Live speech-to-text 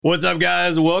What's up,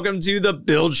 guys? Welcome to the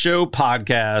Build Show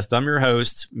podcast. I'm your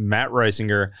host, Matt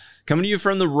Reisinger, coming to you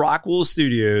from the Rockwell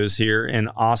Studios here in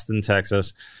Austin,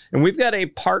 Texas. And we've got a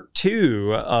part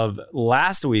 2 of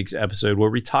last week's episode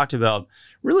where we talked about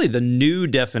really the new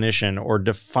definition or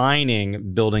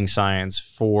defining building science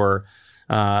for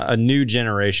a new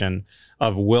generation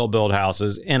of well-built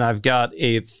houses. And I've got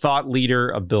a thought leader,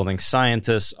 a building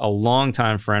scientist, a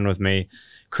longtime friend with me,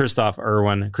 Kristof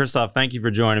Irwin. Kristof, thank you for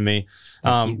joining me.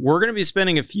 We're going to be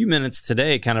spending a few minutes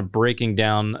today kind of breaking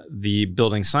down the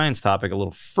building science topic a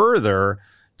little further,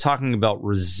 talking about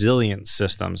resilient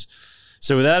systems.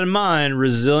 So with that in mind,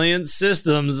 resilient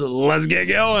systems, let's get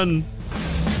going.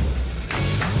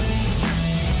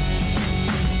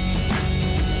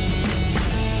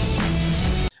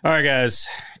 All right, guys.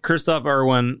 Kristof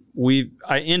Irwin,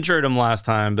 I introed him last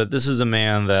time, but this is a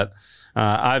man that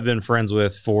I've been friends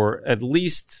with for at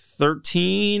least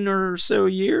 13 or so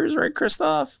years, right,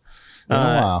 Kristof?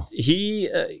 Wow. He's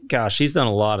done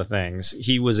a lot of things.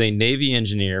 He was a Navy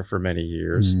engineer for many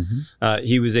years. Mm-hmm.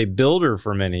 He was a builder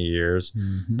for many years.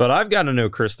 Mm-hmm. But I've got to know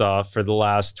Kristof for the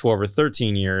last 12 or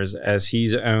 13 years as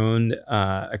he's owned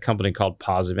a company called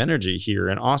Positive Energy here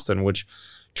in Austin, which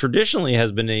traditionally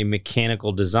has been a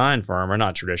mechanical design firm, or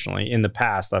not traditionally. In the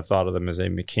past, I've thought of them as a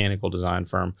mechanical design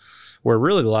firm, where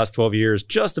really the last 12 years,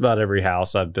 just about every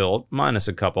house I've built, minus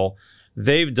a couple,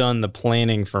 they've done the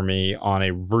planning for me on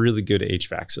a really good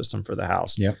HVAC system for the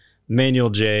house. Yep.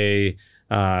 Manual J,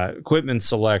 equipment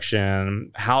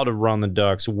selection, how to run the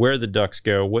ducts, where the ducts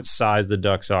go, what size the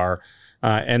ducts are.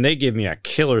 And they give me a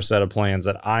killer set of plans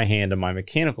that I hand to my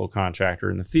mechanical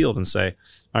contractor in the field and say,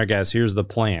 all right, guys, here's the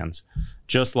plans.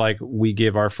 Just like we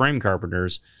give our frame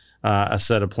carpenters a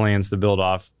set of plans to build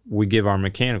off, we give our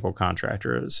mechanical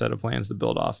contractor a set of plans to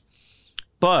build off.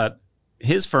 But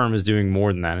his firm is doing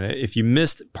more than that. If you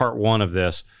missed part 1 of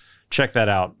this, check that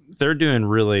out. They're doing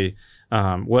really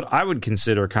what I would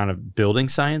consider kind of building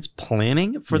science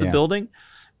planning for the building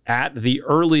at the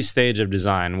early stage of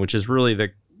design, which is really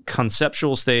the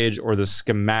conceptual stage or the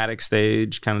schematic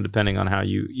stage, kind of depending on how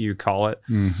you call it,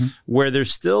 where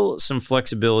there's still some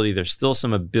flexibility, there's still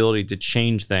some ability to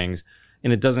change things,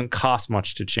 and it doesn't cost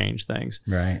much to change things.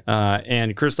 Right.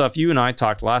 And Kristof, you and I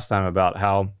talked last time about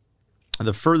how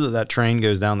the further that train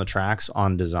goes down the tracks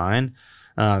on design,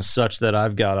 such that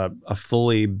I've got a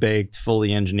fully baked,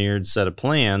 fully engineered set of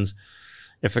plans,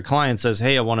 if a client says,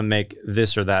 hey, I want to make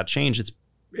this or that change,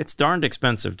 it's darned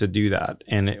expensive to do that.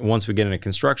 And once we get into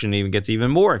construction, it even gets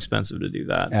even more expensive to do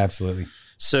that. Absolutely.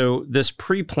 So this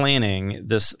pre-planning,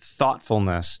 this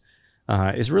thoughtfulness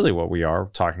is really what we are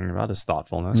talking about, is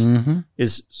thoughtfulness,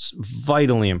 is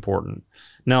vitally important.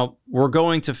 Now, we're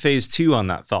going to phase 2 on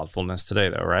that thoughtfulness today,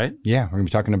 though, right? Yeah, we're going to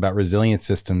be talking about resilient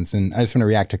systems. And I just want to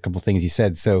react to a couple of things you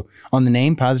said. So on the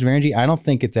name, Positive Energy, I don't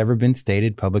think it's ever been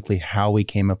stated publicly how we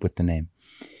came up with the name.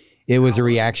 It was a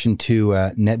reaction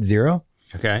to net zero.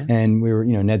 Okay. And we were,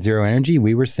 net zero energy.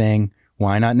 We were saying,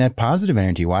 why not net positive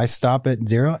energy? Why stop at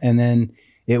zero? And then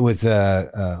it was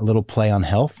a little play on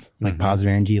health, like positive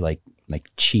energy, like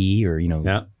chi, or, I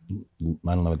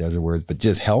don't know what the other words, but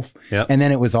just health. Yep. And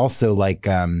then it was also like,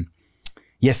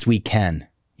 yes, we can.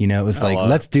 It was like,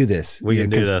 let's do this. We can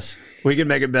do this. We can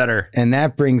make it better. And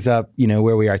that brings up,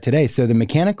 where we are today. So the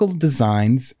mechanical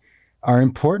designs are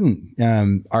important.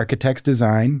 Architects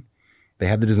design. They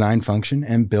have the design function,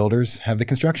 and builders have the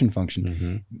construction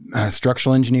function.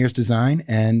 Structural engineers design,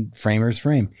 and framers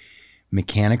frame.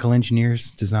 Mechanical engineers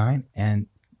design, and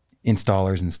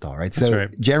installers install, right? That's so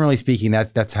right. Generally speaking,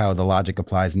 that's how the logic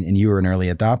applies, and you were an early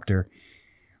adopter.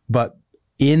 But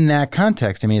in that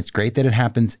context, it's great that it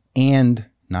happens, and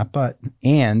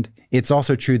it's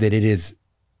also true that it is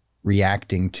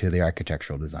reacting to the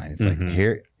architectural design. It's like,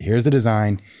 here's the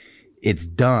design, it's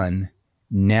done.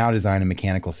 Now design a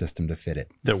mechanical system to fit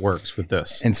it. That works with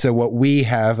this. And so what we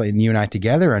have, and you and I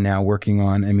together are now working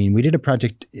on, we did a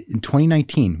project in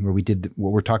 2019 where we did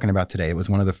what we're talking about today. It was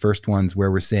one of the first ones where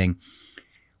we're saying,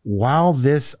 while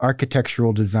this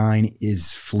architectural design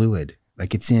is fluid,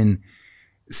 like it's in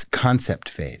concept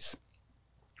phase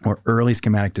or early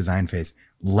schematic design phase,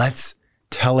 let's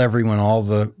tell everyone all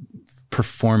the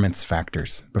performance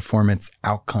factors, performance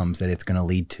outcomes that it's going to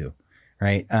lead to.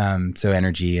 Right. So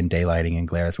energy and daylighting and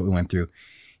glare, that's what we went through.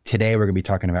 Today, we're going to be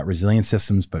talking about resilient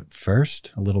systems. But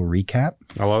first, a little recap.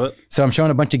 I love it. So I'm showing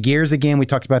a bunch of gears again. We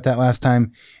talked about that last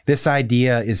time. This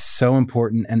idea is so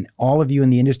important. And all of you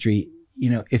in the industry,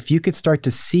 if you could start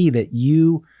to see that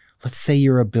let's say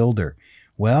you're a builder.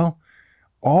 Well,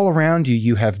 all around you,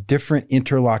 you have different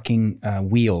interlocking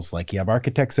wheels. Like you have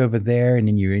architects over there, and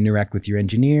then you interact with your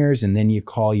engineers, and then you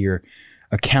call your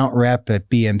account rep at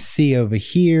BMC over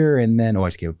here, and then I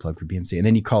just gave a plug for BMC, and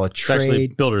then you call a trade. It's actually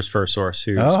Builders First Source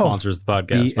who sponsors the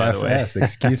podcast, by the way. BFS,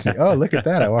 excuse me. Oh, look at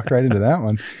that! I walked right into that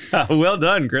one. Well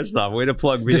done, Kristof. Way to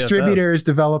plug BFS. Distributors,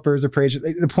 developers, appraisers.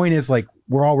 The point is, like,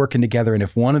 we're all working together, and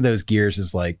if one of those gears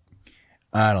is like,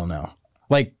 I don't know,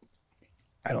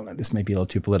 this may be a little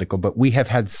too political, but we have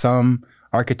had some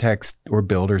architects or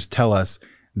builders tell us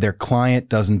their client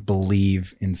doesn't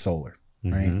believe in solar,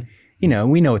 right?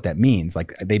 We know what that means.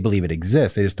 Like, they believe it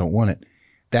exists. They just don't want it.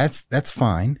 That's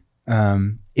fine.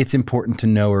 It's important to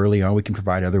know early on. We can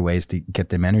provide other ways to get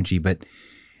them energy. But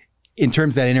in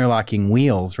terms of that interlocking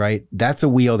wheels, right? That's a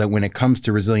wheel that when it comes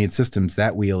to resilient systems,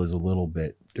 that wheel is a little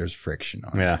bit, there's friction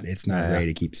on it. It's not ready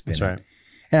to keep spinning. That's right.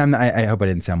 And I hope I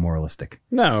didn't sound moralistic.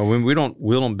 No, we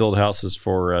don't build houses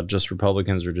for just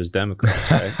Republicans or just Democrats,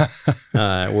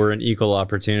 right? We're an equal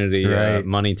opportunity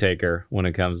money taker when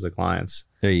it comes to clients.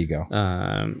 There you go.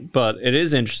 But it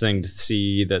is interesting to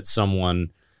see that someone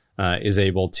is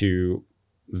able to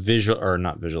verbalize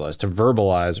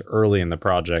early in the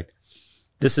project.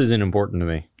 This isn't important to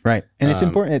me, right? And it's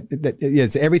important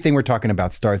that everything we're talking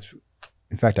about starts.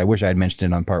 In fact, I wish I had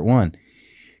mentioned it on part one.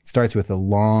 It starts with a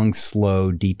long,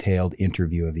 slow, detailed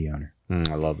interview of the owner.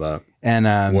 I love that.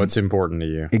 And what's important to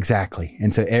you? Exactly.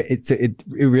 And so it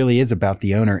really is about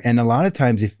the owner. And a lot of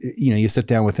times, if you sit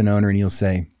down with an owner and you'll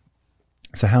say,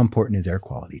 "So how important is air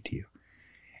quality to you?"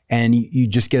 And you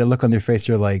just get a look on their face.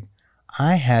 You're like,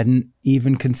 "I hadn't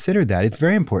even considered that. It's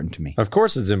very important to me." Of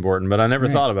course, it's important, but I never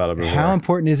thought about it before. How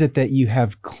important is it that you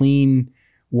have clean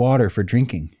water for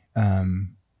drinking?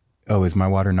 Is my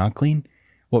water not clean?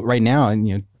 Well, right now,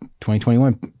 in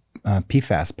 2021,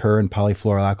 PFAS, per and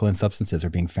polyfluoroalkyl substances, are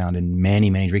being found in many,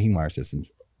 many drinking water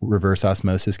systems. Reverse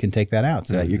osmosis can take that out.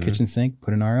 So at your kitchen sink,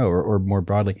 put an RO, or more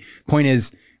broadly. Point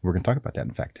is, we're going to talk about that,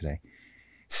 in fact, today.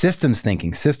 Systems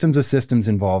thinking, systems of systems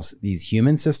involves these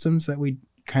human systems that we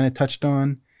kind of touched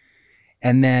on.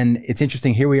 And then it's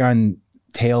interesting, here we are on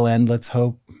tail end, let's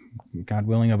hope, God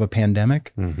willing, of a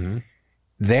pandemic.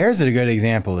 There's a good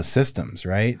example of systems,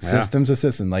 right? Yeah. Systems of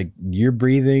systems, like you're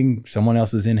breathing, someone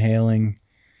else is inhaling.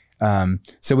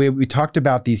 So we talked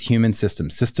about these human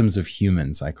systems of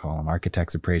humans, I call them,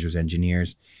 architects, appraisers,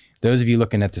 engineers. Those of you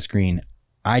looking at the screen,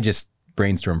 I just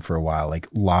brainstormed for a while, like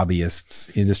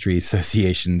lobbyists, industry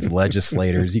associations,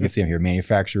 legislators. You can see them here,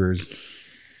 manufacturers.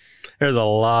 There's a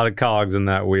lot of cogs in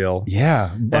that wheel.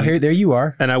 Yeah. Well, there you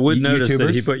are. And I would notice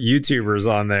that he put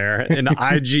YouTubers on there and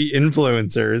IG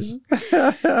influencers.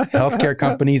 Healthcare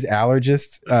companies,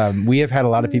 allergists. We have had a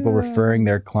lot of people referring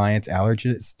their clients,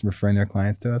 allergists, referring their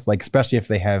clients to us, like, especially if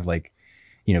they have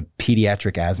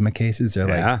pediatric asthma cases. They're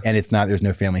like, and there's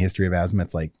no family history of asthma.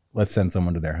 It's like, let's send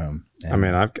someone to their home. And, I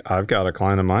mean, I've got a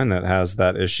client of mine that has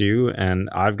that issue, and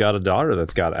I've got a daughter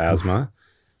that's got asthma.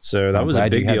 So that was a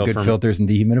big deal. Good filters and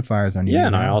dehumidifiers on your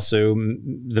and I also,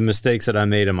 the mistakes that I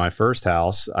made in my first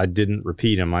house, I didn't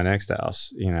repeat in my next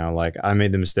house. Like I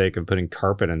made the mistake of putting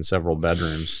carpet in several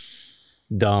bedrooms.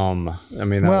 Dumb. I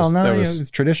mean, it was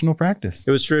traditional practice.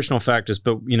 It was traditional practice,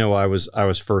 but I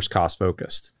was first cost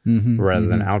focused rather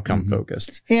than outcome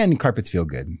focused. And carpets feel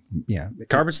good. Yeah,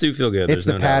 carpets do feel good. It's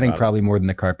the padding probably more than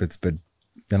the carpets, but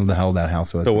then the hell that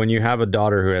house was. But when you have a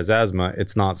daughter who has asthma,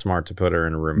 it's not smart to put her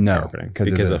in a room with carpeting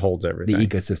because it holds everything. The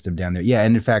ecosystem down there. Yeah.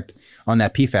 And in fact, on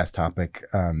that PFAS topic,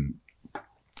 that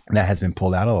has been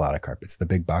pulled out of a lot of carpets. The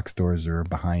big box stores are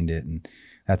behind it, and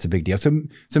that's a big deal. So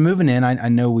moving in, I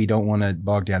know we don't want to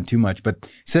bog down too much, but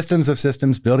systems of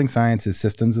systems, building science is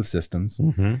systems of systems.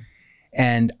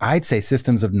 And I'd say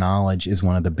systems of knowledge is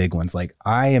one of the big ones. Like,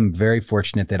 I am very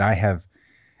fortunate that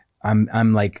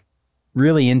I'm like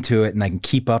really into it, and I can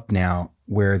keep up now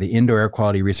where the indoor air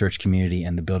quality research community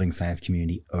and the building science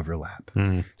community overlap.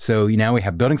 So now we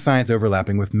have building science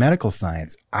overlapping with medical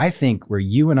science. I think where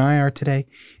you and I are today,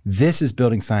 this is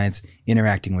building science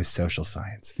interacting with social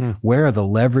science. Where are the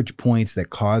leverage points that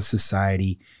cause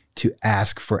society to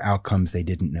ask for outcomes they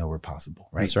didn't know were possible,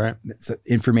 right? That's right. It's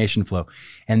information flow.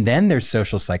 And then there's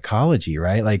social psychology,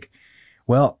 right? Like,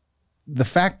 well, the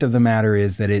fact of the matter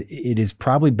is that it is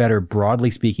probably better, broadly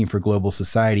speaking, for global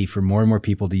society for more and more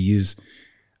people to use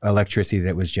electricity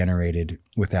that was generated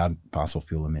without fossil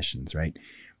fuel emissions, right?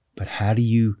 But how do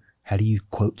you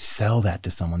quote sell that to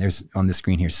someone? There's on the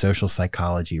screen here, social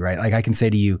psychology, right? Like, I can say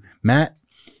to you, Matt,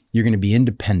 you're going to be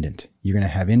independent. You're going to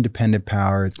have independent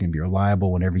power. It's going to be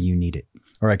reliable whenever you need it.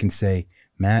 Or I can say,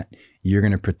 Matt, you're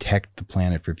going to protect the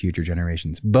planet for future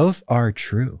generations. Both are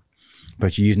true,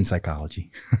 but you're using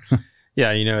psychology.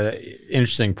 Yeah,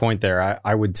 interesting point there.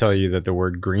 I would tell you that the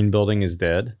word green building is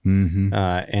dead. Mm-hmm.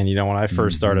 And when I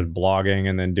first started blogging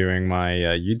and then doing my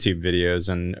YouTube videos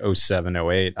in 07,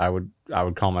 08, I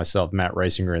would call myself Matt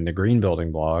Reisinger in the green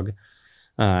building blog.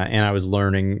 And I was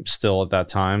learning still at that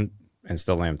time, and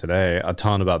still am today, a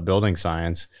ton about building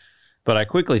science. But I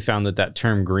quickly found that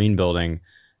term green building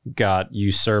got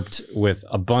usurped with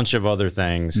a bunch of other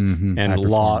things, and it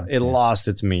lost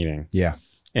its meaning. Yeah.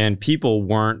 And people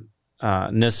weren't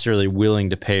necessarily willing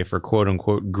to pay for quote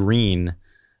unquote green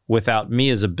without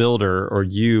me as a builder or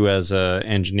you as an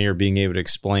engineer being able to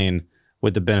explain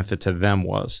what the benefit to them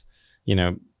was.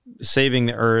 Saving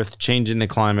the earth, changing the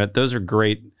climate, those are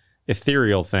great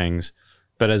ethereal things.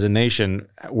 But as a nation,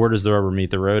 where does the rubber meet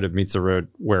the road? It meets the road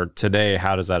where today,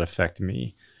 how does that affect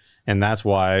me? And that's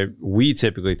why we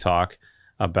typically talk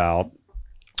about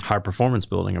high performance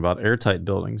building, about airtight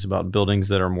buildings, about buildings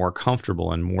that are more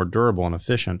comfortable and more durable and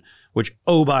efficient, which,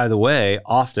 oh, by the way,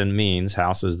 often means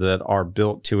houses that are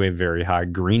built to a very high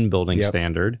green building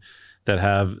standard that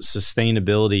have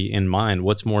sustainability in mind.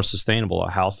 What's more sustainable,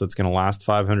 a house that's going to last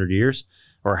 500 years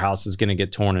or a house that's going to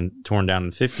get torn down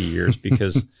in 50 years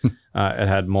because it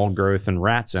had mold growth and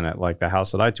rats in it, like the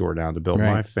house that I tore down to build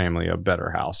my family a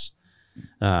better house.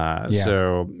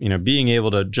 So, being able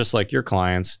to, just like your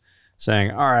clients,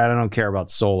 saying, all right, I don't care about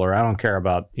solar. I don't care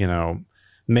about,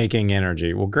 making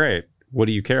energy. Well, great. What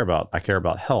do you care about? I care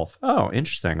about health. Oh,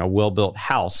 interesting. A well-built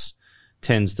house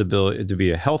tends to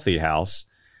be a healthy house.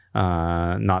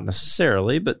 Not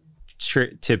necessarily, but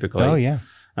typically. Oh, yeah.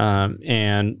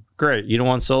 And great. You don't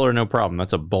want solar? No problem.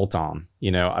 That's a bolt-on.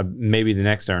 Maybe the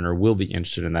next owner will be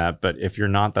interested in that. But if you're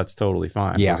not, that's totally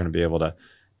fine. Yeah. We're going to be able to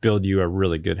build you a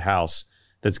really good house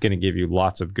that's going to give you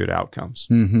lots of good outcomes.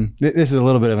 Mm-hmm. This is a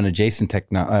little bit of an adjacent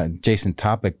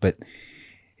topic, but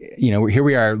here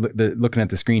we are looking at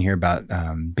the screen here about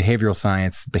behavioral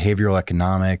science, behavioral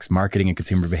economics, marketing and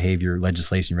consumer behavior,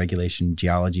 legislation, regulation,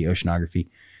 geology, oceanography,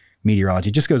 meteorology.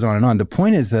 It just goes on and on. The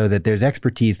point is, though, that there's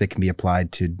expertise that can be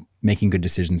applied to making good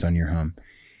decisions on your home.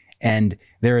 And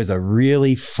there is a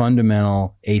really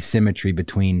fundamental asymmetry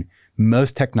between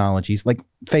most technologies. Like,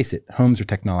 face it, homes are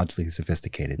technologically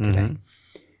sophisticated today. Mm-hmm.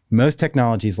 Most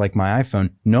technologies, like my iPhone,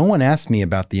 no one asked me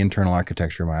about the internal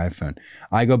architecture of my iPhone.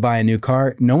 I go buy a new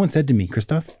car. No one said to me,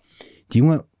 Kristof, do you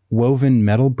want woven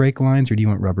metal brake lines or do you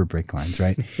want rubber brake lines,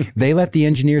 right? They let the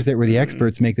engineers that were the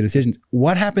experts make the decisions.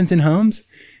 What happens in homes?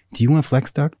 Do you want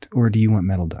flex duct or do you want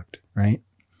metal duct, right?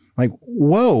 Like,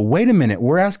 whoa, wait a minute.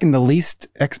 We're asking the least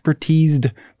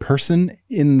expertised person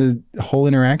in the whole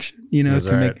interaction, that's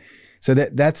to right. make... So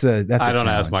that's a I don't challenge.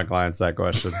 ask my clients that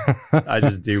question. I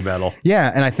just do metal.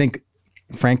 Yeah. And I think,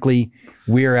 frankly,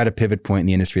 we are at a pivot point in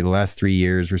the industry the last 3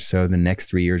 years or so, the next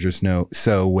 3 years or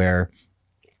so, where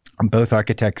both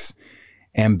architects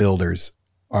and builders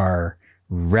are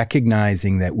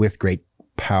recognizing that with great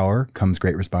power comes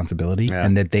great responsibility,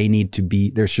 and that they need to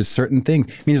be, there's just certain things.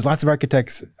 I mean, there's lots of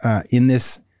architects in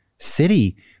this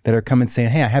city that are coming saying,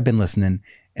 hey, I have been listening,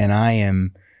 and I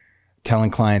am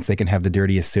telling clients they can have the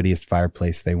dirtiest, sootiest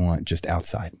fireplace they want just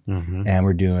outside. Mm-hmm. And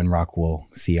we're doing rock wool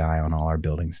CI on all our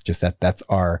buildings. Just that's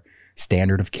our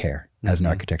standard of care as an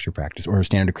architecture practice, or a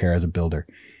standard of care as a builder.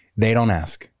 They don't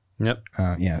ask. Yep.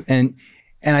 And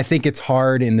I think it's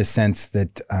hard in the sense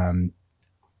that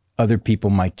other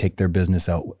people might take their business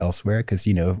elsewhere because,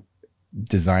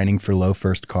 designing for low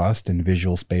first cost and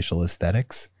visual spatial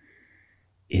aesthetics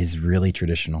is really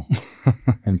traditional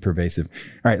and pervasive.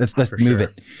 All right, let's move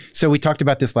it. So we talked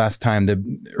about this last time. The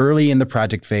early in the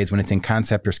project phase, when it's in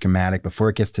concept or schematic, before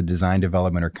it gets to design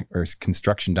development or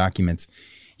construction documents,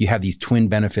 you have these twin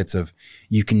benefits of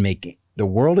you can make the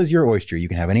world is your oyster. You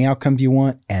can have any outcomes you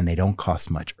want, and they don't cost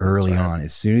much early on.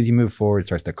 As soon as you move forward, it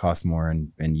starts to cost more,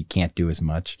 and you can't do as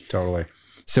much. Totally.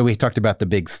 So we talked about the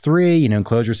big three,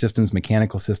 enclosure systems,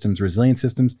 mechanical systems, resilient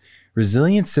systems.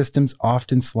 Resilient systems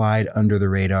often slide under the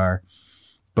radar,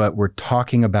 but we're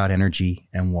talking about energy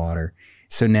and water.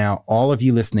 So now all of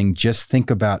you listening, just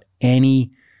think about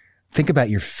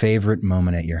your favorite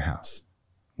moment at your house.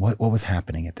 What was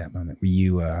happening at that moment? Were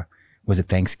you, was it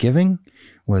Thanksgiving?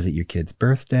 Was it your kid's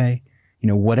birthday?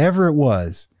 Whatever it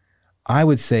was, I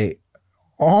would say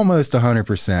almost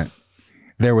 100%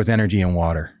 there was energy and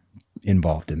water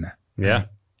involved in that. Yeah.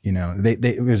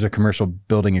 There's a commercial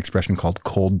building expression called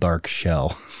cold, dark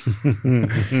shell.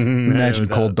 Imagine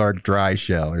cold, dark, dry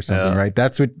shell or something, right?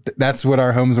 That's what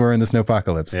our homes were in the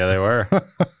snowpocalypse. Yeah, they were.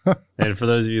 And for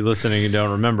those of you listening who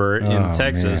don't remember, in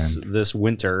Texas this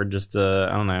winter, just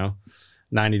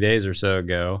 90 days or so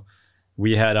ago,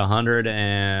 We had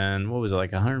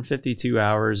 152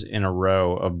 hours in a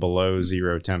row of below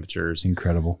zero temperatures.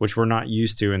 Incredible. Which we're not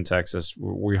used to in Texas.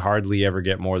 We hardly ever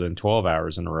get more than 12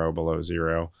 hours in a row below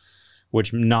zero,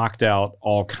 which knocked out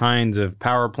all kinds of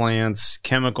power plants,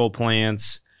 chemical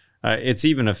plants. It's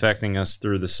even affecting us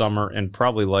through the summer and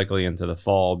probably likely into the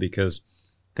fall, because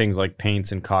things like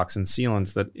paints and caulks and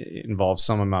sealants that involve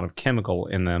some amount of chemical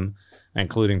in them,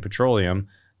 including petroleum,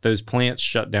 those plants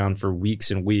shut down for weeks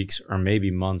and weeks, or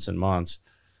maybe months and months.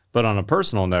 But on a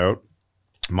personal note,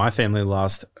 my family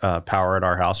lost power at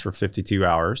our house for 52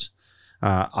 hours.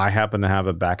 I happen to have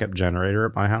a backup generator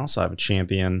at my house. I have a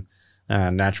Champion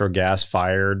natural gas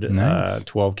fired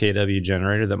 12 kW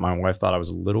generator that my wife thought I was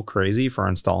a little crazy for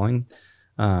installing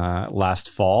last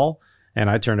fall. And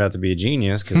I turned out to be a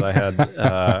genius, because I had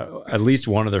at least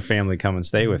one of their family come and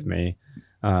stay with me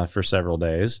for several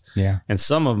days. Yeah. And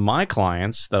some of my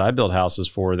clients that I built houses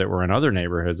for that were in other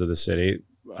neighborhoods of the city,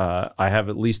 I have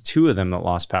at least 2 of them that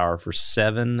lost power for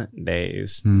 7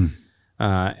 days.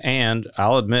 And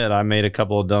I'll admit, I made a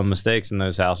couple of dumb mistakes in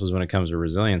those houses when it comes to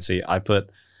resiliency. I put,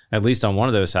 at least on one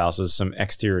of those houses, some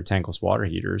exterior tankless water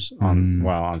heaters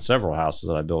on several houses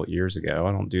that I built years ago.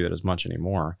 I don't do that as much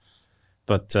anymore.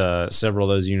 But several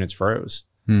of those units froze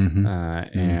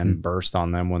and burst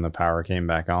on them when the power came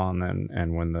back on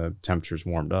and when the temperatures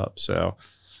warmed up. So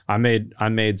I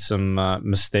made some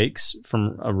mistakes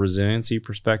from a resiliency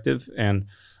perspective. And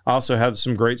I also have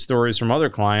some great stories from other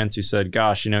clients who said,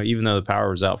 gosh, even though the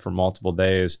power was out for multiple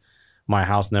days, my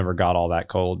house never got all that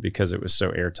cold because it was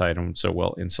so airtight and so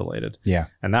well insulated. Yeah.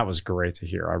 And that was great to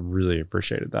hear. I really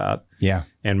appreciated that. Yeah.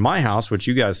 And my house, which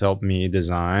you guys helped me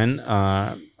design,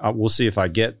 we'll see if I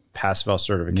get passive house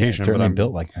certification. Yeah, certainly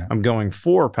built like that. I'm going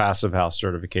for passive house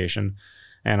certification,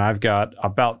 and I've got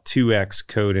about 2x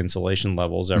code insulation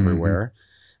levels everywhere,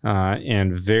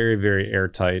 and very, very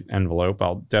airtight envelope.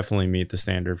 I'll definitely meet the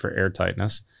standard for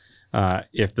airtightness.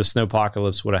 If the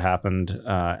snowpocalypse would have happened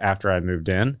after I moved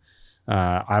in,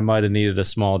 I might have needed a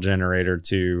small generator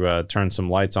to turn some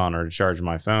lights on or to charge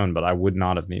my phone, but I would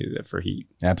not have needed it for heat.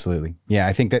 Absolutely. Yeah,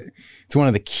 I think that it's one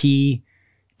of the key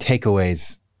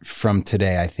takeaways from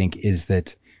today, I think, is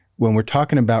that when we're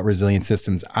talking about resilient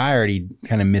systems, I already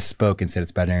kind of misspoke and said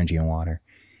it's about energy and water.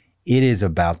 It is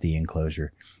about the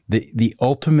enclosure. The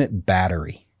ultimate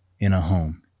battery in a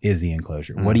home is the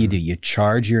enclosure. What do? You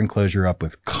charge your enclosure up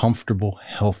with comfortable,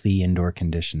 healthy indoor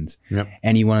conditions,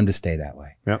 and you want them to stay that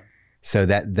way. Yep. So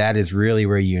that is really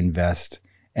where you invest.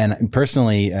 And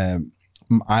personally,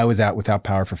 I was out without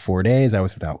power for 4 days. I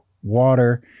was without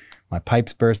water. My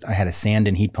pipes burst. I had a sand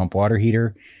and heat pump water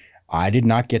heater. I did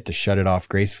not get to shut it off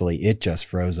gracefully. It just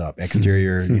froze up.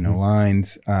 Exterior,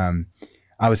 lines.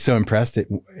 I was so impressed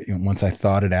once I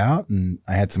thawed it out, and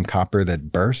I had some copper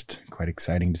that burst. Quite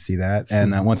exciting to see that.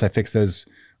 And once I fixed those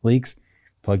leaks,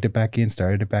 plugged it back in,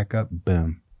 started it back up,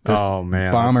 boom. Oh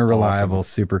man, bomber reliable, awesome.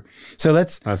 Super. So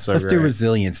let's do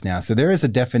resilience now. So there is a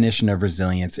definition of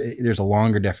resilience. There's a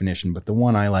longer definition, but the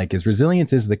one I like is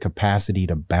resilience is the capacity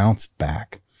to bounce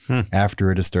back after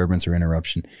a disturbance or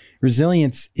interruption.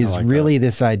 Resilience is really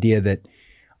this idea that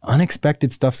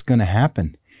unexpected stuff's going to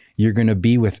happen. You're going to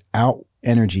be without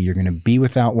energy. You're going to be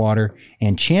without water,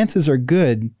 and chances are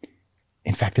good.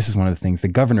 In fact, this is one of the things the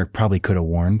governor probably could have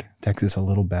warned Texas a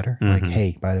little better. Like,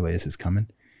 hey, by the way, this is coming.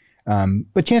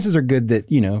 But chances are good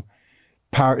that,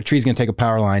 a tree's going to take a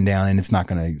power line down and it's not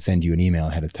going to send you an email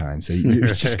ahead of time. So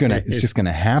it's just going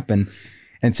to happen.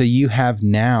 And so you have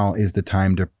now is the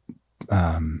time to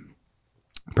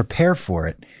prepare for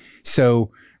it. So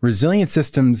resilient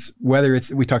systems,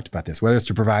 we talked about this, whether it's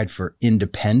to provide for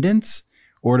independence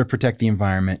or to protect the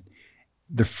environment,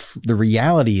 the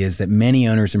reality is that many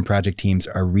owners and project teams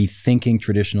are rethinking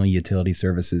traditional utility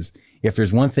services. If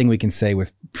there's one thing we can say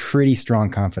with pretty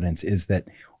strong confidence is that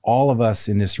all of us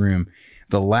in this room,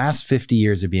 the last 50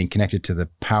 years of being connected to the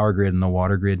power grid and the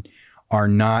water grid are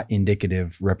not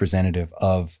representative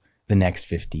of the next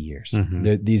 50 years.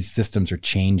 These systems are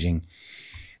changing.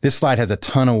 This slide has a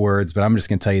ton of words, but I'm just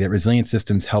going to tell you that resilient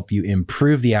systems help you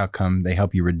improve the outcome. They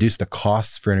help you reduce the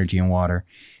costs for energy and water.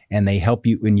 And they help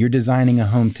you when you're designing a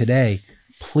home today.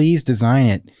 Please design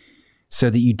it so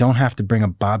that you don't have to bring a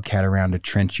bobcat around to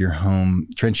trench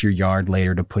your yard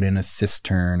later to put in a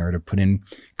cistern or to put in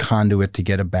conduit to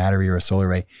get a battery or a solar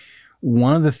array.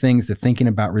 One of the things that thinking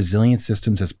about resilient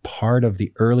systems as part of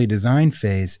the early design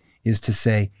phase is to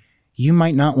say, you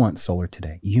might not want solar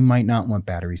today. You might not want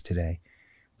batteries today.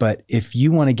 But if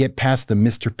you want to get past the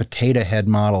Mr. Potato Head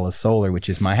model of solar, which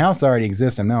is my house already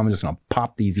exists, and now I'm just going to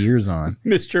pop these ears on.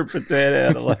 Mr. Potato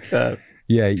Head, I like that.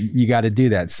 Yeah, you got to do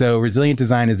that. So resilient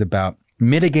design is about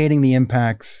mitigating the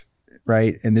impacts,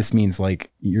 right? And this means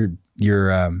like your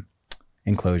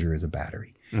enclosure is a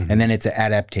battery. Mm-hmm. And then it's an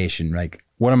adaptation, like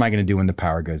what am I going to do when the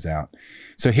power goes out?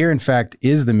 So here, in fact,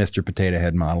 is the Mr. Potato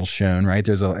Head model shown, right?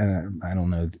 There's I don't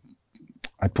know,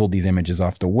 I pulled these images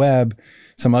off the web,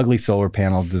 some ugly solar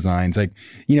panel designs. Like,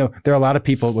 there are a lot of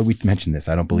people, we mentioned this,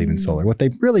 I don't believe in solar. What they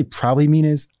really probably mean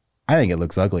is, I think it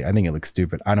looks ugly. I think it looks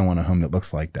stupid. I don't want a home that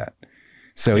looks like that.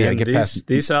 So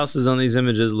these houses on these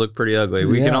images look pretty ugly.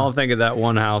 We can all think of that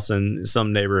one house in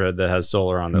some neighborhood that has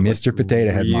solar on them. Mr.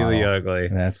 Potato Head model. Really ugly.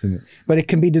 But it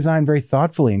can be designed very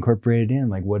thoughtfully, incorporated in.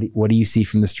 Like, what do you see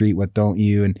from the street? What don't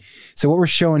you? And so what we're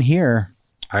showing here.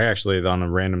 I actually, on a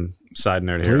random side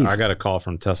note here, I got a call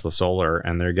from Tesla Solar,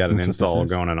 and they've got an install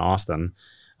going in Austin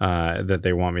that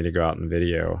they want me to go out in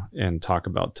video and talk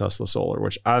about Tesla Solar,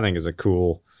 which I think is a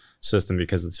cool system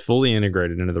because it's fully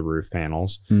integrated into the roof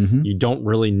panels. Mm-hmm. You don't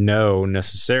really know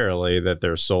necessarily that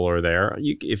there's solar there.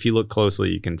 If you look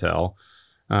closely, you can tell.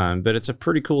 But it's a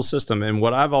pretty cool system. And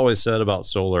what I've always said about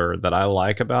solar that I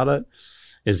like about it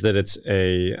is that it's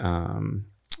a, am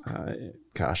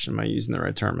I using the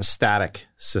right term? A static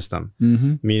system,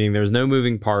 meaning there's no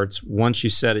moving parts. Once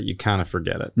you set it, you kind of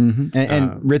forget it. Mm-hmm.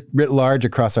 And writ large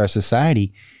across our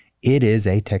society, it is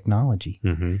a technology.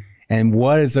 Mm-hmm. And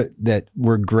what is it that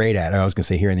we're great at? I was going to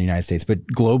say here in the United States, but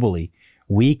globally,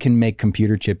 we can make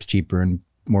computer chips cheaper and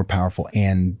more powerful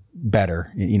and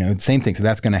better. Same thing. So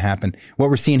that's going to happen. What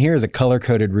we're seeing here is a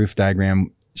color-coded roof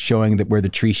diagram showing that where the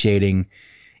tree shading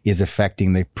is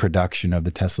affecting the production of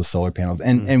the Tesla solar panels.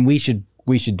 And we should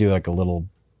do like a little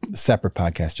separate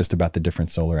podcast just about the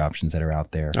different solar options that are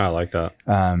out there. I like that.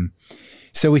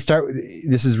 So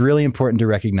this is really important to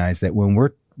recognize that when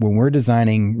we're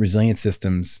designing resilient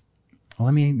systems. Well,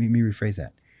 let me rephrase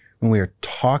that. When we are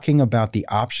talking about the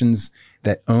options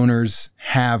that owners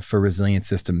have for resilient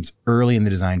systems early in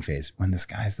the design phase, when the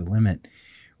sky's the limit,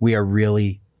 we are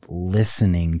really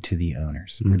listening to the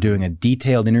owners. Mm-hmm. We're doing a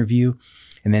detailed interview.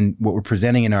 And then what we're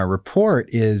presenting in our report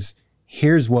is,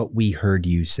 here's what we heard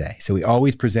you say. So we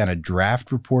always present a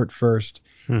draft report first,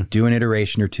 do an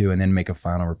iteration or two, and then make a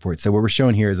final report. So what we're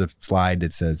showing here is a slide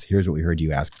that says, here's what we heard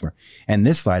you ask for. And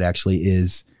this slide actually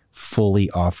is fully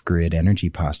off-grid energy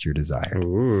posture desired.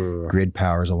 Ooh. Grid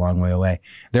power is a long way away.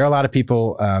 There are a lot of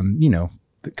people,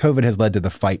 COVID has led to the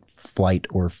fight, flight,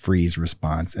 or freeze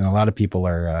response. And a lot of people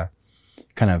are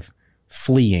kind of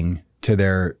fleeing to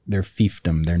their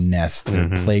fiefdom, their nest, their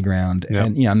playground. Yep.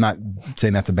 And, I'm not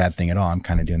saying that's a bad thing at all. I'm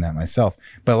kind of doing that myself.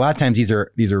 But a lot of times these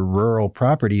are rural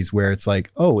properties where it's like,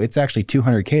 oh, it's actually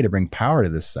 $200K to bring power to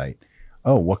this site.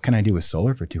 Oh, what can I do with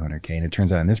solar for $200K? And it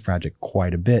turns out in this project,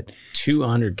 quite a bit.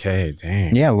 $200K,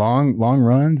 dang. Yeah, long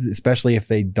runs, especially if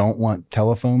they don't want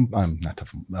power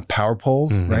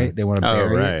poles, right? They want to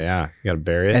bury it. Yeah, you got to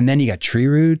bury it. And then you got tree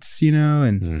roots,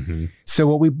 and so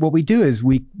what we do is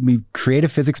we create a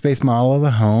physics-based model of the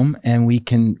home, and we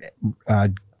can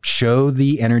show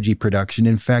the energy production.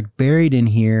 In fact, buried in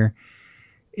here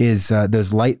is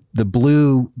the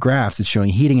blue graphs is showing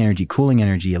heating energy, cooling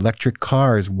energy, electric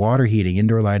cars, water heating,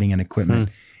 indoor lighting and equipment.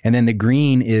 And then the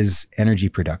green is energy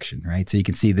production, right? So you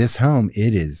can see this home,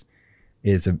 it's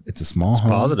a small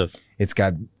home. Positive. It's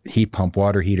got heat pump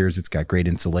water heaters. It's got great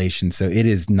insulation. So it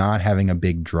is not having a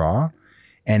big draw,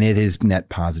 and it is net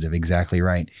positive. Exactly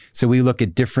right. So we look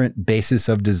at different basis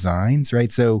of designs,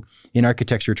 right? So in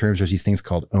architecture terms, there's these things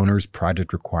called owner's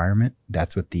project requirement.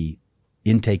 That's what the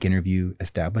intake interview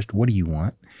established. What do you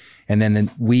want? And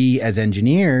then we as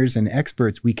engineers and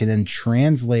experts, we can then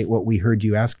translate what we heard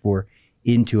you ask for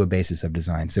into a basis of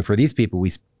design. So for these people,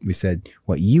 we said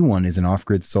what you want is an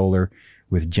off-grid solar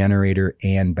with generator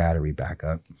and battery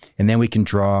backup. And then we can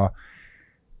draw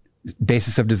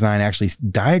basis of design, actually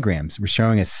diagrams. We're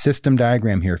showing a system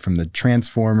diagram here from the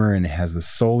transformer, and it has the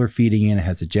solar feeding in, it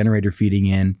has the generator feeding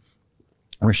in.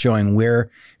 We're showing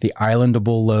where the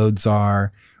islandable loads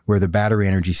are, where the battery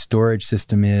energy storage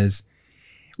system is.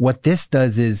 What this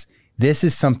does is, this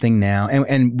is something now,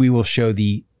 and we will show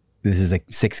this is a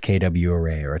 6 kW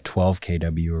array or a 12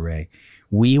 kW array.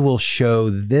 We will show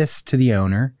this to the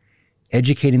owner,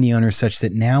 educating the owner such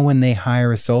that now when they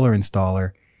hire a solar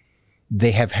installer,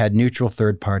 they have had neutral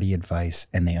third-party advice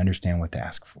and they understand what to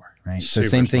ask for, right? So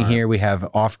same thing here. We have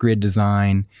off-grid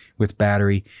design with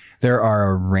battery. There are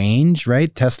a range,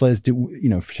 right? Tesla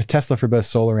for both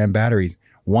solar and batteries.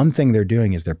 One thing they're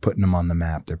doing is they're putting them on the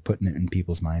map. They're putting it in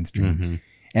people's mind stream.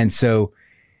 And so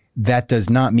that does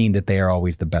not mean that they are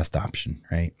always the best option,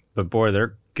 right? But boy,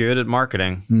 they're good at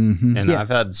marketing. And I've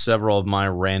had several of my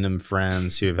random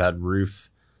friends who have had roof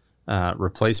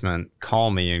replacement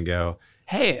call me and go,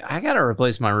 hey, I got to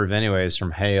replace my roof anyways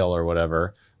from hail or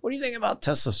whatever. what do you think about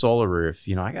Tesla solar roof?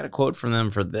 I got a quote from them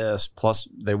for this. Plus,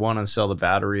 they want to sell the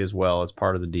battery as well. It's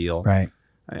part of the deal. Right.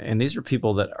 And these are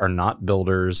people that are not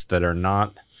builders, that are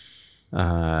not, they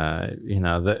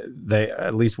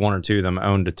at least one or two of them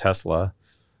owned a Tesla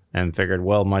and figured,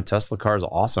 well, my Tesla car is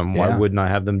awesome. Why wouldn't I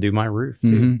have them do my roof too?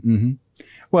 Mm-hmm, mm-hmm.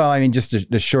 Well, I mean, just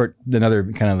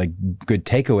another kind of like good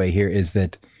takeaway here is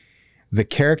that the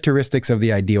characteristics of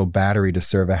the ideal battery to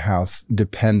serve a house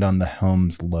depend on the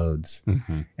home's loads.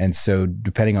 Mm-hmm. And so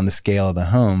depending on the scale of the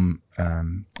home,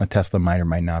 a Tesla might or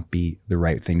might not be the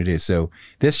right thing to do. So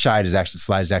this slide is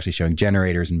actually showing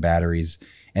generators and batteries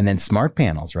and then smart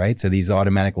panels, right? So these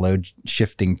automatic load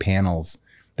shifting panels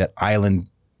that island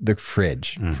the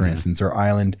fridge, for instance, or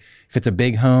island, if it's a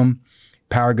big home,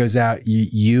 power goes out,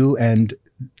 you and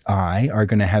I are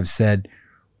going to have said,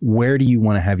 where do you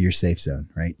want to have your safe zone,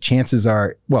 right? Chances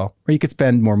are, or you could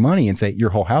spend more money and say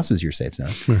your whole house is your safe zone.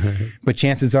 But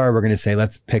chances are we're going to say,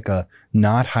 let's pick a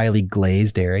not highly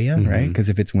glazed area, right? Because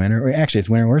if it's winter, or actually it's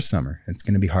winter or summer, it's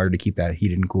going to be harder to keep that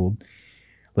heated and cooled.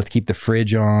 Let's keep the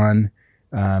fridge on.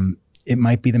 It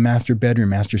might be the master bedroom,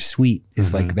 master suite.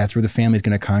 It's like, that's where the family's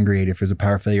going to congregate if there's a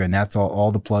power failure, and that's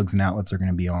all the plugs and outlets are going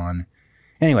to be on.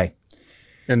 Anyway.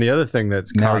 And the other thing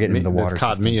that's caught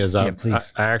me is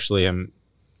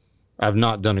I've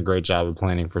not done a great job of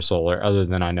planning for solar, other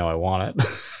than I know I want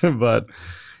it. But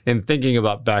in thinking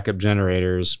about backup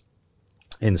generators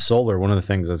in solar, one of the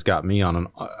things that's got me on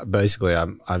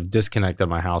I've disconnected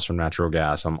my house from natural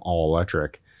gas. I'm all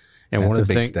electric. And that's a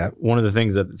big step. One of the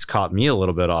things that's caught me a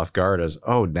little bit off guard is,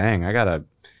 oh, dang, I got a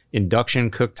induction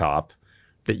cooktop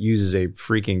that uses a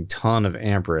freaking ton of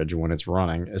amperage when it's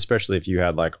running, especially if you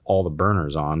had like all the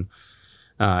burners on.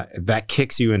 That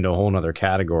kicks you into a whole nother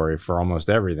category for almost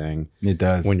everything. It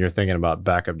does. When you're thinking about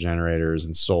backup generators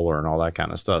and solar and all that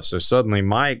kind of stuff. So suddenly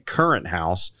my current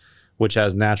house, which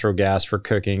has natural gas for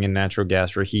cooking and natural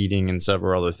gas for heating and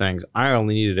several other things, I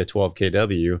only needed a 12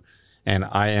 kW, and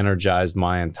I energized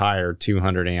my entire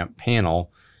 200 amp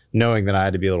panel, knowing that I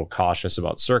had to be a little cautious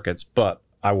about circuits, but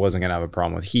I wasn't going to have a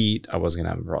problem with heat. I wasn't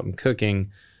going to have a problem cooking,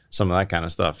 some of that kind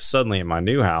of stuff. Suddenly in my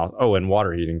new house, and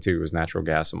water heating too, was natural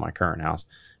gas in my current house.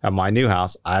 At my new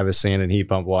house, I have a sand and heat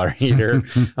pump water heater.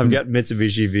 I've got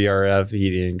Mitsubishi VRF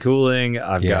heating and cooling.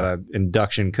 I've got an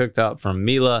induction cooktop from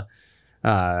Miele.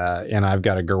 And I've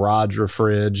got a garage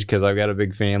fridge because I've got a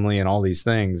big family and all these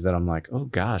things that I'm like, oh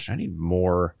gosh, I need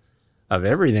more of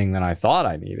everything than I thought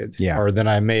I needed, or than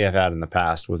I may have had in the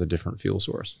past with a different fuel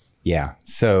source. Yeah.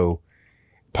 So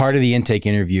part of the intake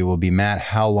interview will be, Matt,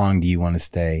 how long do you want to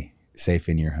stay safe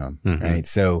in your home? Right.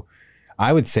 So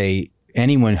I would say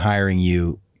anyone hiring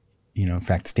you, in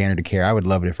fact, standard of care, I would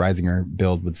love it if Reisinger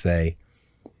Build would say,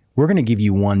 we're going to give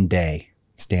you 1 day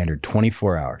standard,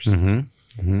 24 hours.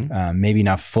 Maybe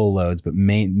not full loads, but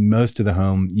most of the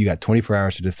home, you got 24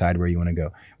 hours to decide where you want to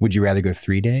go. Would you rather go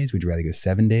 3 days? Would you rather go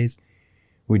 7 days?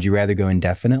 Would you rather go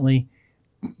indefinitely?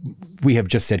 We have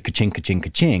just said ka-ching, ka-ching,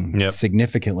 ka-ching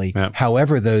significantly.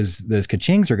 However, those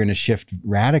ka-chings are going to shift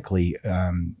radically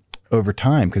over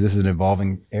time because this is an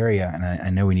evolving area, and I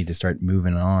know we need to start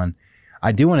moving on.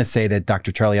 I do want to say that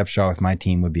Dr. Charlie Upshaw with my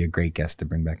team would be a great guest to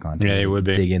bring back on. Yeah, he would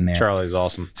be. Dig in there. Charlie's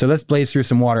awesome. So let's blaze through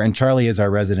some water. And Charlie is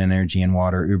our resident energy and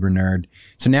water uber nerd.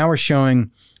 So now we're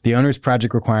showing the owner's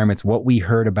project requirements, what we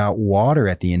heard about water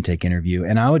at the intake interview.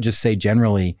 And I would just say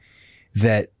generally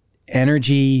that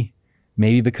energy,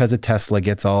 maybe because of Tesla,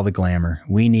 gets all the glamour.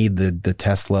 We need the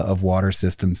Tesla of water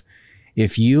systems.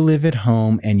 If you live at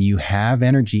home and you have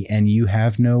energy and you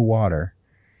have no water,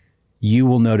 you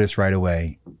will notice right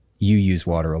away you use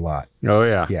water a lot. Oh,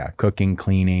 yeah. Yeah. Cooking,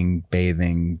 cleaning,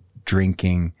 bathing,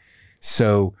 drinking.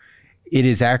 So it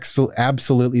is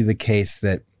absolutely the case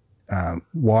that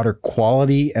water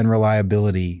quality and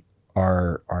reliability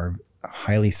are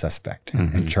highly suspect.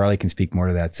 And Charlie can speak more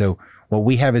to that. So what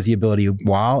we have is the ability,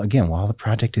 while the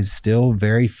project is still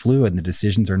very fluid and the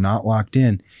decisions are not locked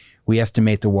in, we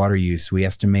estimate the water use. We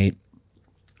estimate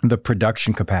the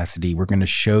production capacity. We're going to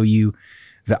show you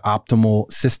the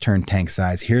optimal cistern tank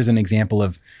size. Here's an example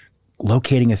of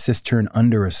locating a cistern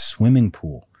under a swimming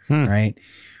pool, right?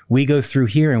 We go through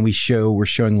here and we're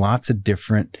showing lots of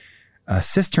different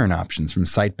cistern options, from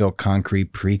site-built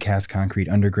concrete, precast concrete,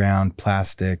 underground,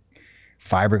 plastic,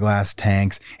 fiberglass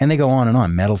tanks, and they go on and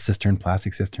on. Metal cistern,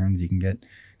 plastic cisterns. You can get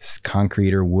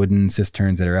concrete or wooden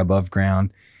cisterns that are above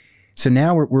ground. So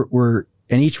now we're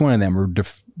in each one of them, we're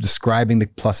describing the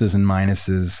pluses and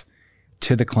minuses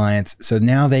to the clients. So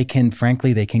now they can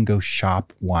go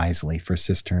shop wisely for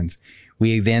cisterns.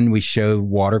 We show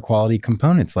water quality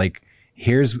components. Like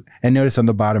and notice on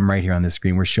the bottom right here on the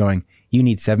screen, we're showing you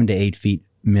need 7 to 8 feet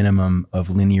minimum of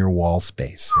linear wall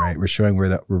space, right? We're showing where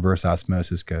the reverse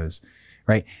osmosis goes,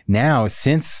 right? Now,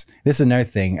 this is another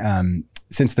thing,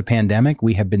 since the pandemic,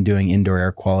 we have been doing indoor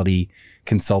air quality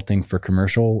consulting for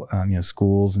commercial,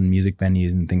 schools and music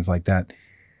venues and things like that.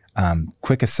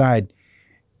 Quick aside,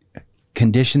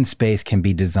 conditioned space can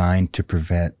be designed to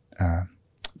prevent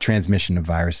transmission of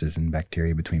viruses and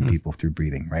bacteria between people through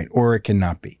breathing, right? Or it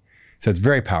cannot be. So it's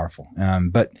very powerful.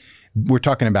 But we're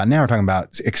talking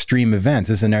about extreme events.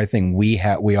 This is another thing. We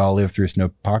all lived through a snow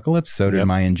apocalypse. So did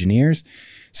my engineers.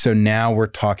 So now we're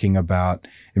talking about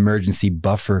emergency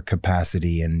buffer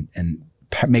capacity and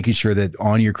making sure that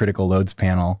on your critical loads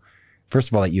panel, first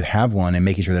of all, that you have one, and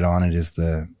making sure that on it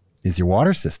is your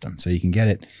water system so you can get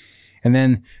it. And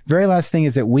then very last thing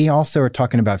is that we also are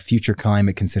talking about future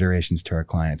climate considerations to our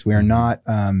clients. We are not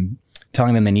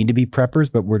telling them they need to be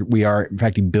preppers, but we are in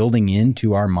fact building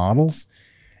into our models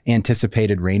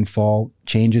anticipated rainfall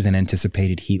changes and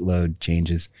anticipated heat load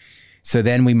changes. So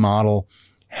then we model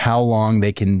how long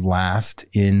they can last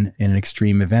in an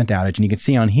extreme event outage. And you can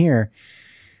see on here,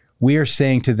 we are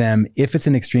saying to them, if it's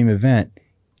an extreme event,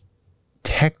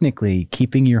 technically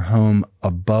keeping your home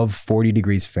above 40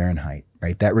 degrees Fahrenheit,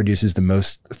 right? That reduces the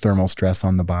most thermal stress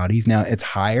on the bodies. Now it's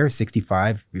higher,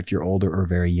 65 if you're older or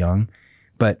very young.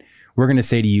 But we're going to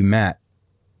say to you, Matt,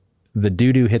 the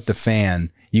doo-doo hit the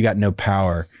fan. You got no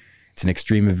power. It's an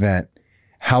extreme event.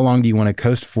 How long do you want to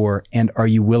coast for? And are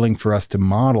you willing for us to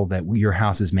model that your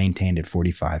house is maintained at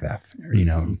 45F,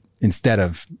 or, instead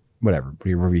of whatever,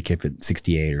 where you keep it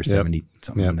 68 or 70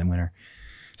 something in the winter.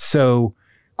 So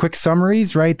quick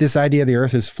summaries, right? This idea of the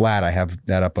earth is flat. I have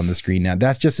that up on the screen now.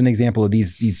 That's just an example of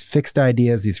these fixed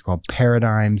ideas. These are called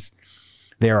paradigms.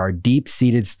 There are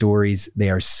deep-seated stories. They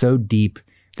are so deep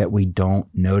that we don't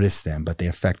notice them, but they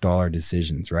affect all our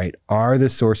decisions, right? Are the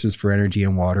sources for energy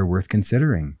and water worth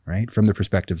considering, right? From the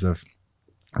perspectives of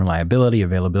reliability,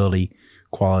 availability,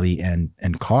 quality,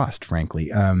 and cost,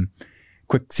 frankly.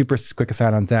 Super quick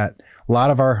aside on that. A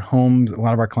lot of our homes, a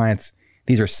lot of our clients,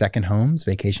 these are second homes,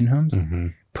 vacation homes. Mm-hmm.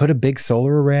 Put a big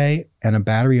solar array and a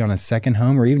battery on a second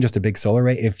home, or even just a big solar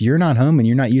array. If you're not home and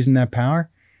you're not using that power,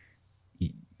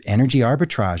 energy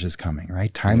arbitrage is coming,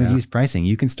 right? Time of use pricing.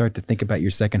 You can start to think about your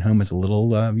second home as a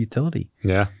little utility.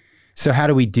 Yeah. So how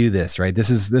do we do this, right? This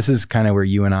is kind of where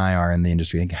you and I are in the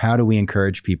industry. How do we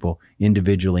encourage people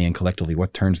individually and collectively?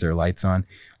 What turns their lights on?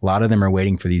 A lot of them are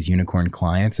waiting for these unicorn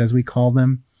clients, as we call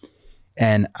them.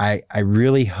 And I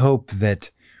really hope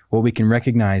that what we can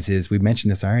recognize is, we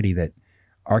mentioned this already, that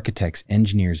architects,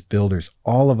 engineers, builders,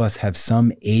 all of us have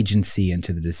some agency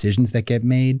into the decisions that get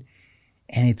made.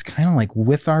 And it's kind of like,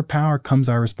 with our power comes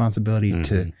our responsibility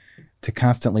to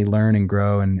constantly learn and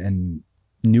grow and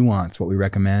nuance what we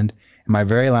recommend. And my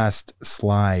very last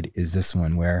slide is this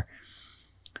one, where,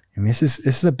 I mean, this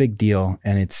is a big deal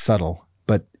and it's subtle,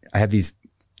 but I have these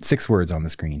 6 words on the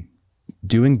screen: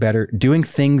 doing better, doing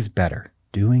things better,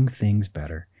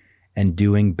 and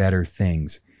doing better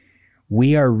things.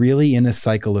 We are really in a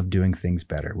cycle of doing things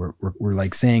better. We're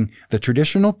like saying the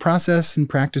traditional process and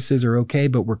practices are okay,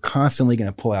 but we're constantly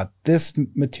going to pull out this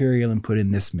material and put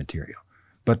in this material.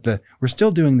 But we're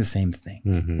still doing the same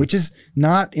things, which is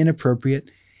not inappropriate.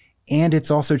 And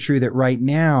it's also true that right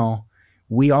now,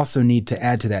 we also need to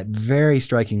add to that, very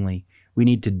strikingly, we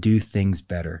need to do things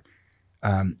better.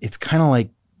 It's kind of like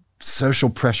social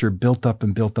pressure built up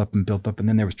and built up and built up. And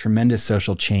then there was tremendous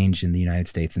social change in the United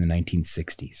States in the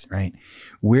 1960s, right?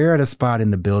 We're at a spot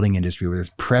in the building industry where there's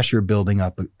pressure building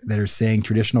up that are saying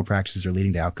traditional practices are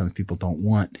leading to outcomes people don't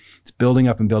want. It's building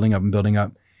up and building up and building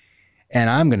up.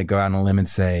 And I'm going to go out on a limb and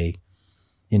say,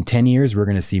 in 10 years, we're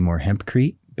going to see more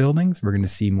hempcrete buildings. We're going to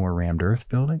see more rammed earth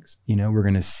buildings. We're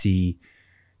going to see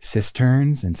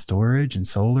cisterns and storage and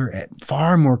solar,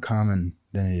 far more common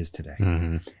than it is today.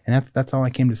 And that's all I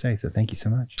came to say. So thank you so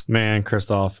much. Man,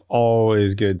 Kristof,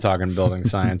 always good talking building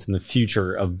science and the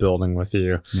future of building with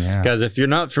you. Yeah. Guys, if you're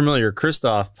not familiar,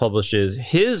 Kristof publishes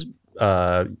his,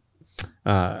 I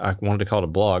wanted to call it a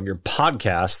blog, your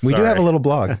podcast. We do have a little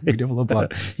blog. We do have a little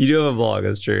blog. You do have a blog.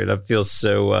 That's true. That feels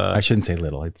so... I shouldn't say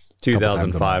little. It's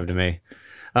 2005 to me.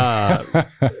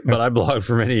 But I blogged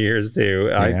for many years too.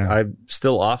 I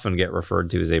still often get referred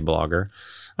to as a blogger.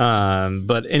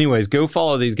 But anyways, go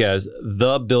follow these guys.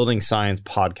 The Building Science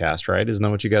Podcast, right? Isn't that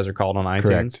what you guys are called on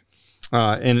iTunes?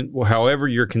 Correct. And however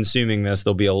you're consuming this,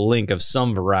 there'll be a link of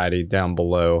some variety down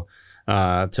below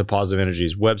to Positive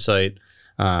Energy's website,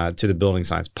 to the Building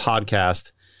Science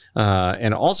Podcast,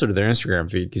 and also to their Instagram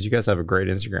feed, because you guys have a great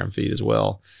Instagram feed as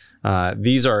well.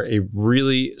 These are a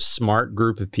really smart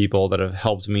group of people that have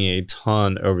helped me a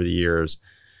ton over the years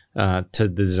to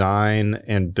design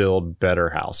and build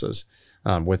better houses.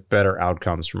 with better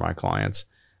outcomes for my clients.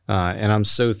 And I'm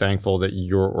so thankful that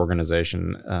your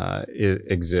organization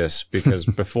exists, because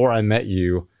before I met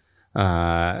you,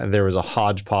 there was a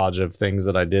hodgepodge of things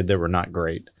that I did that were not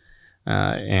great.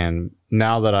 And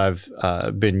now that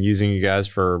I've been using you guys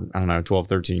for, 12,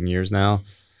 13 years now,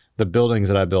 the buildings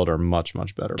that I build are much,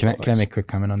 much better. Can I make a quick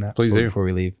comment on that? Please do. Before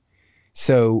we leave.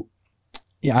 So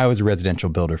yeah, I was a residential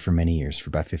builder for many years, for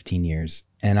about 15 years.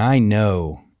 And I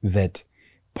know that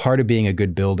part of being a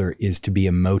good builder is to be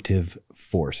a motive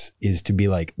force, is to be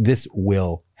like, this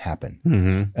will happen.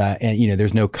 Mm-hmm. And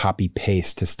there's no copy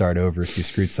paste to start over if you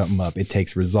screwed something up. It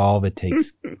takes resolve. It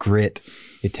takes grit.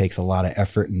 It takes a lot of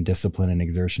effort and discipline and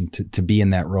exertion to be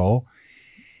in that role.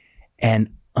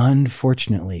 And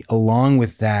unfortunately, along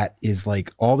with that is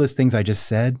like all those things I just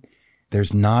said,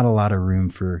 there's not a lot of room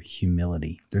for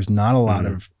humility. There's not a lot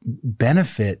of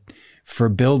benefit for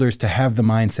builders to have the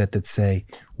mindset that say,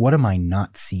 what am I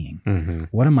not seeing? Mm-hmm.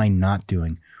 What am I not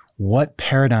doing? What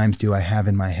paradigms do I have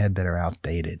in my head that are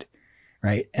outdated?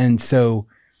 Right. And so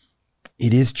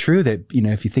it is true that,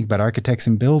 if you think about architects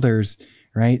and builders,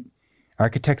 right?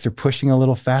 Architects are pushing a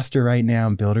little faster right now,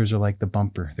 and builders are like the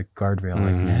bumper, the guardrail.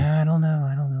 Like, nah, I don't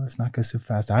know. Let's not go so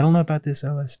fast. I don't know about this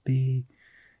OSB,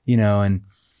 and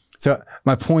so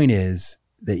my point is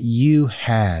that you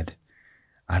had,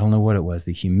 I don't know what it was,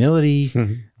 the humility,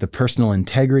 the personal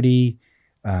integrity,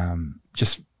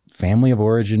 just family of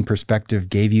origin perspective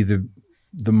gave you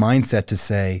the mindset to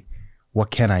say,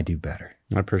 what can I do better?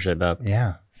 I appreciate that.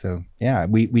 Yeah. So yeah,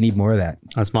 we need more of that.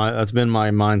 That's been my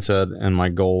mindset, and my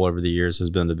goal over the years has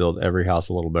been to build every house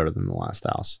a little better than the last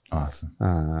house. Awesome.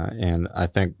 And I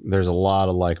think there's a lot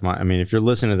of if you're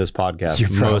listening to this podcast,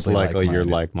 most likely you're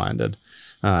like-minded.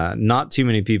 Not too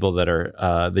many people that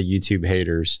are the YouTube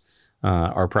haters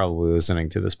are probably listening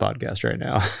to this podcast right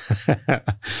now.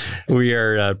 We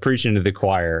are preaching to the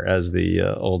choir, as the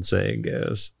old saying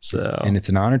goes. So, and it's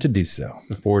an honor to do so.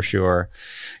 For sure.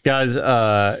 Guys,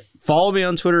 follow me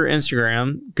on Twitter,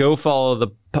 Instagram. Go follow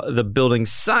the Building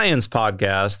Science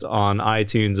podcast on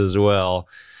iTunes as well.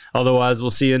 Otherwise, we'll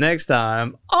see you next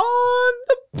time on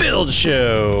the Build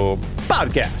Show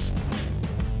podcast.